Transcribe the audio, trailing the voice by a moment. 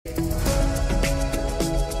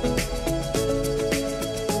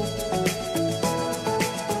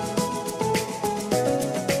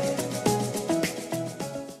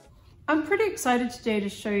excited today to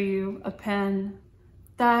show you a pen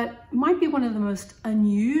that might be one of the most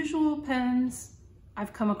unusual pens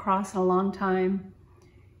I've come across in a long time.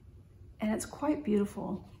 And it's quite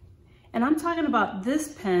beautiful. And I'm talking about this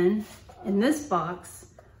pen in this box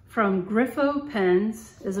from Grifos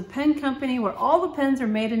Pens. It's a pen company where all the pens are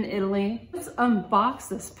made in Italy. Let's unbox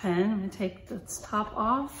this pen. I'm gonna take this top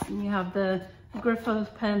off, and you have the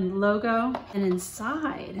Grifos pen logo. And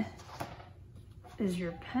inside is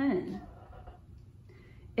your pen.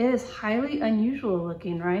 It is highly unusual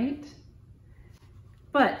looking, right?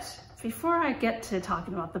 But before I get to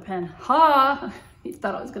talking about the pen, you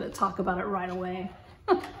thought I was gonna talk about it right away.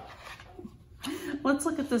 Let's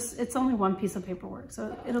look at this. It's only one piece of paperwork,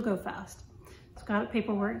 so it'll go fast. It's got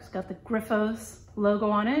paperwork, it's got the Grifos logo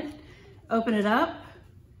on it. Open it up,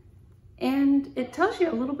 and it tells you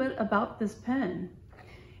a little bit about this pen.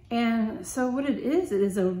 And so what it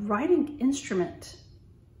is a writing instrument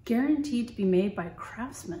guaranteed to be made by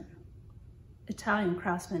craftsmen, Italian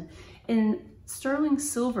craftsmen, in sterling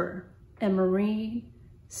silver and marine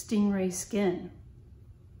stingray skin.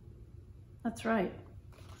 That's right.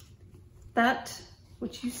 That,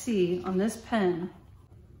 what you see on this pen,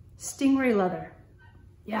 stingray leather.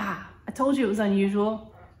 Yeah, I told you it was unusual.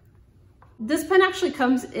 This pen actually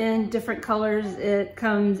comes in different colors. It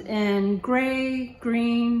comes in gray,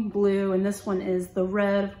 green, blue, and this one is the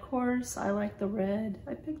red, of course. I like the red.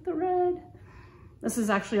 I picked the red. This is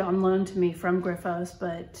actually on loan to me from Grifos,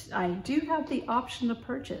 but I do have the option to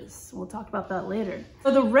purchase. We'll talk about that later.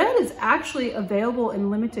 So the red is actually available in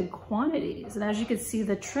limited quantities. And as you can see,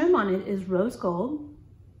 the trim on it is rose gold,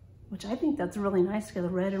 which I think that's really nice because the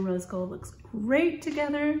red and rose gold looks great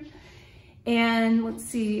together. And let's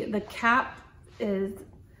see, the cap is,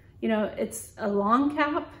 it's a long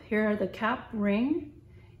cap. Here are the cap ring.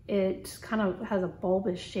 It kind of has a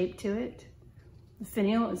bulbous shape to it. The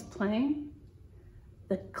finial is plain.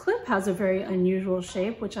 The clip has a very unusual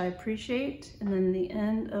shape, which I appreciate. And then the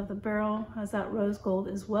end of the barrel has that rose gold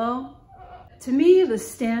as well. To me, the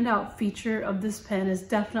standout feature of this pen is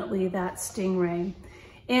definitely that stingray.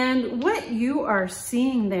 And what you are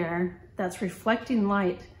seeing there that's reflecting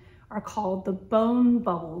light are called the bone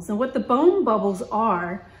bubbles. And what the bone bubbles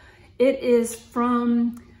are, it is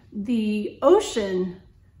from the ocean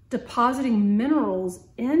depositing minerals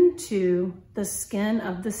into the skin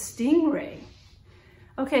of the stingray.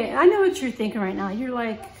 Okay, I know what you're thinking right now. You're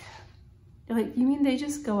like, you mean they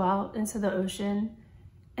just go out into the ocean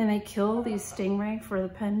and they kill these stingray for the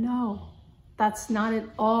pen? No, that's not at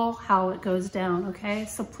all how it goes down, okay?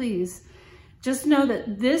 So please, just know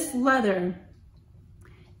that this leather,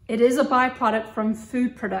 it is a byproduct from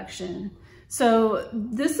food production. So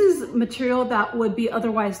this is material that would be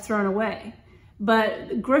otherwise thrown away.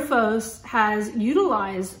 But Grifos has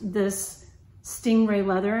utilized this stingray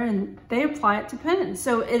leather and they apply it to pens.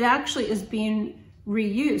 So it actually is being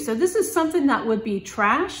reused. So this is something that would be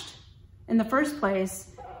trashed in the first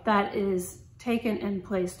place that is taken and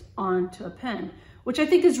placed onto a pen, which I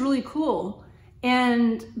think is really cool.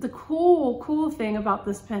 And the cool thing about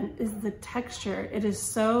this pen is the texture. It is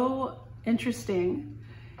so interesting.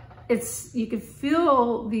 You can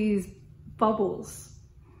feel these bubbles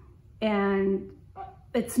and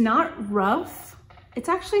it's not rough. It's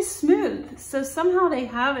actually smooth. So somehow they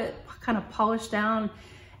have it kind of polished down.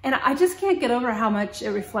 And I just can't get over how much it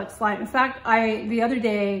reflects light. In fact, the other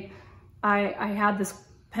day, I had this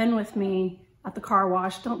pen with me at the car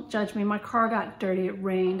wash. Don't judge me. My car got dirty. It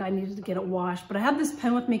rained. I needed to get it washed. But I had this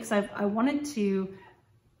pen with me because I wanted to,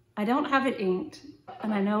 I don't have it inked.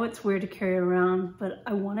 And I know it's weird to carry it around, but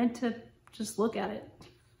I wanted to just look at it.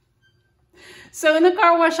 So in the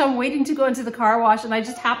car wash, I'm waiting to go into the car wash and I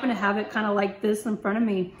just happen to have it kind of like this in front of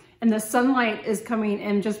me. And the sunlight is coming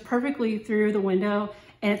in just perfectly through the window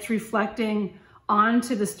and it's reflecting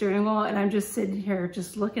onto the steering wheel. And I'm just sitting here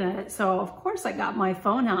just looking at it. So of course I got my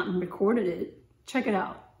phone out and recorded it. Check it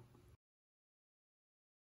out.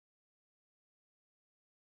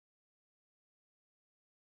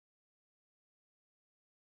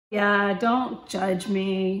 Yeah, don't judge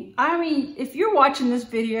me. I mean, if you're watching this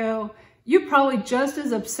video, you're probably just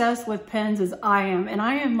as obsessed with pens as I am, and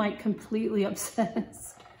I am like completely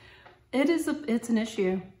obsessed. It's an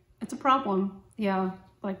issue. It's a problem. Yeah,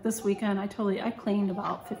 like this weekend, I cleaned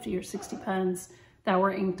about 50 or 60 pens that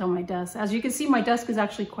were inked on my desk. As you can see, my desk is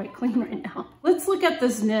actually quite clean right now. Let's look at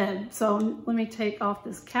this nib. So let me take off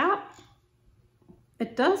this cap.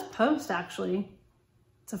 It does post actually.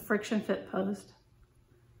 It's a friction fit post.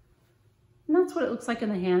 And that's what it looks like in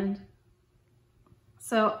the hand.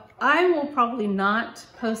 So I will probably not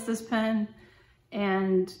post this pen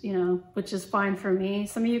and you know, which is fine for me.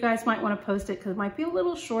 Some of you guys might want to post it because it might be a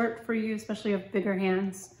little short for you, especially if you have bigger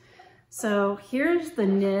hands. So here's the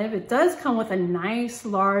nib. It does come with a nice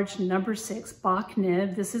large number 6 Bock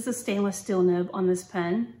nib. This is a stainless steel nib on this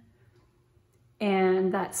pen.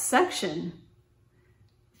 And that section,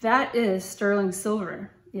 that is sterling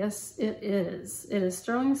silver. Yes, it is. It is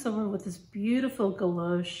sterling silver with this beautiful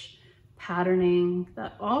guilloche patterning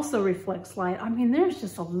that also reflects light. I mean, there's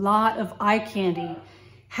just a lot of eye candy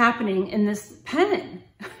happening in this pen.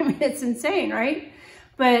 I mean, it's insane, right?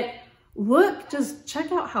 But look, just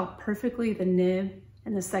check out how perfectly the nib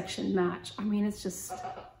and the section match. I mean, it's just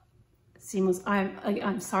seamless.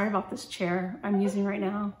 I'm sorry about this chair I'm using right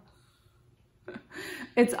now.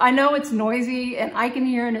 I know it's noisy and I can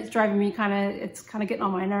hear, and it's driving me it's kind of getting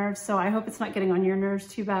on my nerves. So I hope it's not getting on your nerves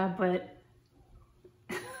too bad, but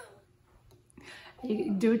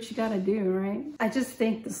you do what you gotta do, right? I just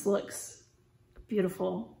think this looks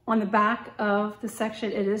beautiful. On the back of the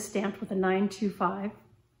section, it is stamped with a 925.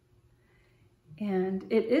 And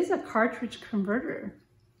it is a cartridge converter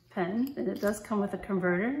pen, and it does come with a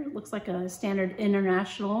converter. It looks like a standard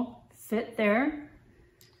international fit there.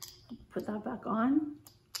 Put that back on.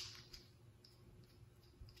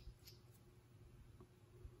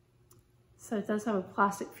 So it does have a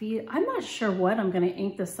plastic feed. I'm not sure what I'm gonna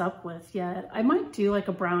ink this up with yet. I might do like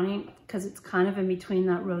a brown ink because it's kind of in between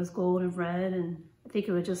that rose gold and red, and I think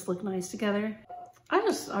it would just look nice together.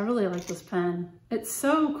 I really like this pen. It's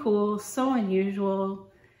so cool, so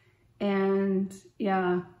unusual, and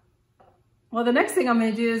yeah. Well, the next thing I'm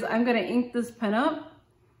gonna do is I'm gonna ink this pen up,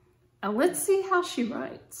 and let's see how she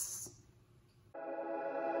writes.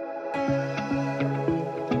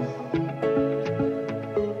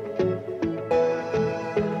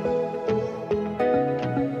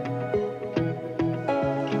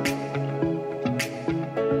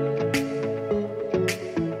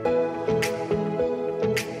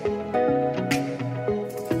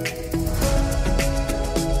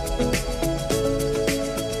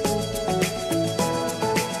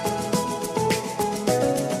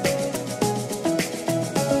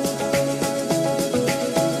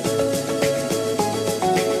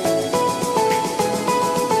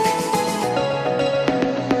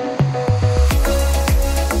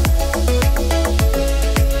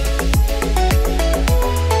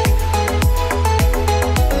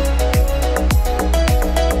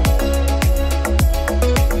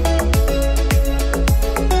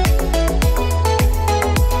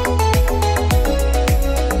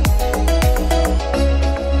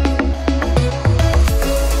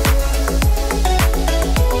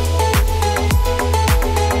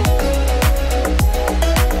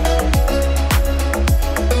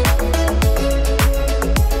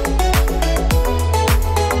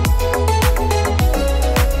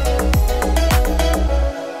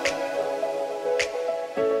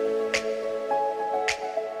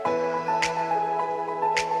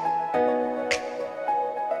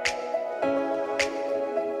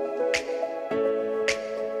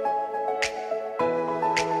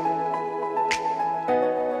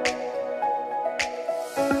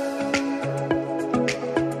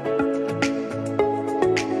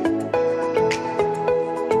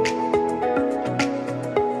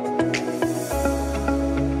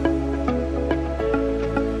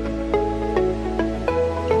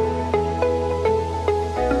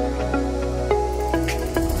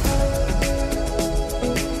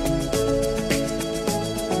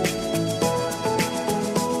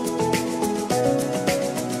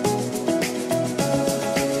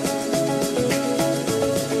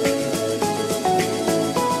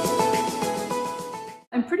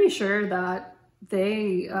 Sure that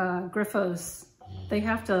they, Grifos, they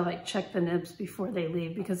have to like check the nibs before they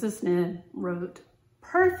leave, because this nib wrote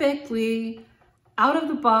perfectly out of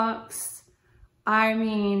the box. I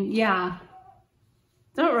mean, yeah,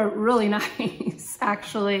 that wrote really nice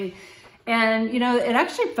actually. And you know, it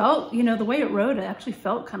actually felt, you know, the way it wrote, it actually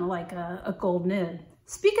felt kind of like a gold nib.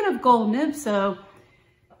 Speaking of gold nibs, so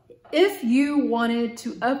if you wanted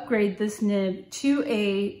to upgrade this nib to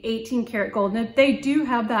a 18 karat gold nib, they do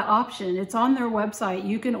have that option. It's on their website.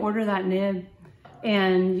 You can order that nib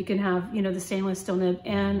and you can have, you know, the stainless steel nib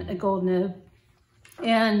and a gold nib.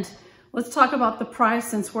 And let's talk about the price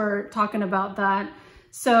since we're talking about that.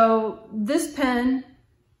 So this pen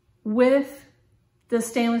with the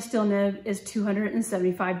stainless steel nib is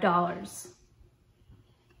 $275.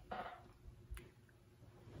 I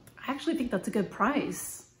actually think that's a good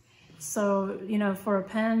price. So, you know, for a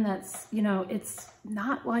pen that's, you know, it's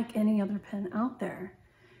not like any other pen out there.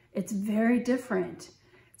 It's very different.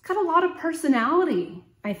 It's got a lot of personality.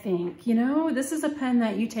 I think. You know, this is a pen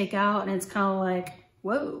that you take out and it's kind of like,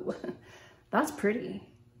 whoa, that's pretty.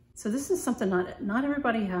 So this is something not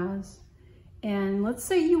everybody has. And let's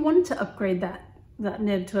say you wanted to upgrade that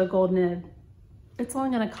nib to a gold nib. It's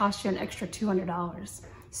only gonna cost you an extra $200.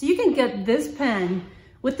 So you can get this pen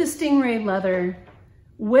with the Stingray leather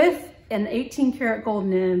with an 18 karat gold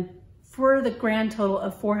nib for the grand total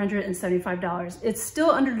of $475. It's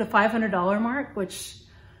still under the $500 mark, which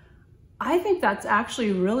I think that's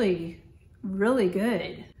actually really, really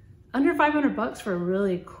good. Under 500 bucks for a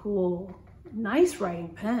really cool, nice writing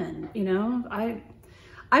pen. You know,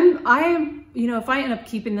 you know, if I end up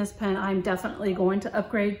keeping this pen, I'm definitely going to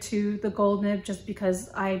upgrade to the gold nib just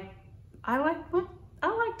because I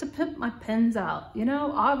like to pimp my pens out. You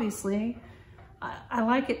know, obviously, I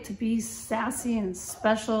like it to be sassy and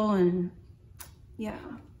special, and yeah.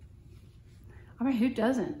 I mean, who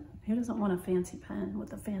doesn't? Who doesn't want a fancy pen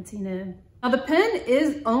with a fancy nib? Now the pen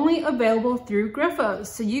is only available through Grifos,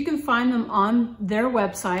 so you can find them on their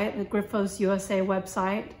website, the Grifos USA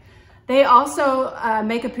website. They also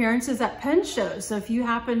make appearances at pen shows. So if you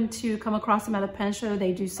happen to come across them at a pen show,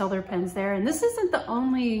 they do sell their pens there. And this isn't the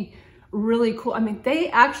only really cool, I mean, they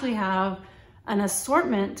actually have an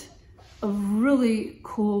assortment of really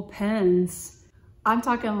cool pens. I'm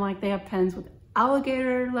talking like they have pens with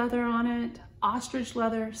alligator leather on it, ostrich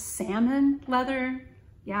leather, salmon leather.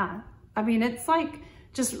 Yeah, I mean, it's like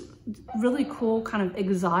just really cool kind of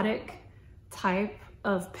exotic type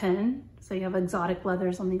of pen. So you have exotic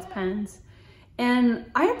leathers on these pens. And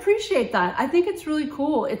I appreciate that. I think it's really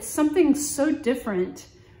cool. It's something so different.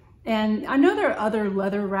 And I know there are other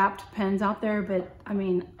leather wrapped pens out there, but I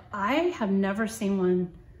mean, I have never seen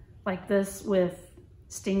one like this with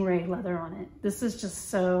Stingray leather on it. This is just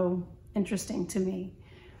so interesting to me.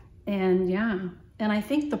 And yeah, and I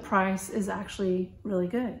think the price is actually really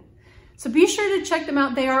good. So be sure to check them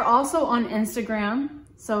out. They are also on Instagram.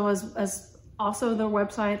 So as also their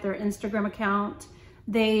website, their Instagram account.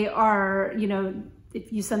 They are, you know,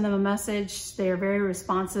 if you send them a message, they are very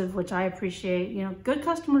responsive, which I appreciate. You know, good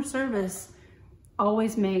customer service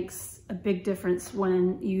always makes a big difference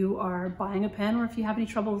when you are buying a pen or if you have any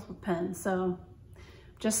troubles with pens. So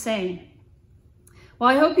just saying. Well,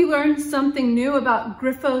 I hope you learned something new about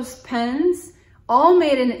Grifos pens, all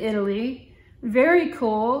made in Italy. Very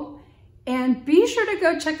cool. And be sure to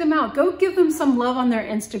go check them out. Go give them some love on their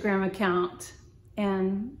Instagram account.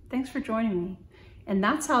 And thanks for joining me. And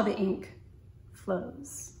that's how the ink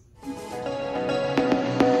flows.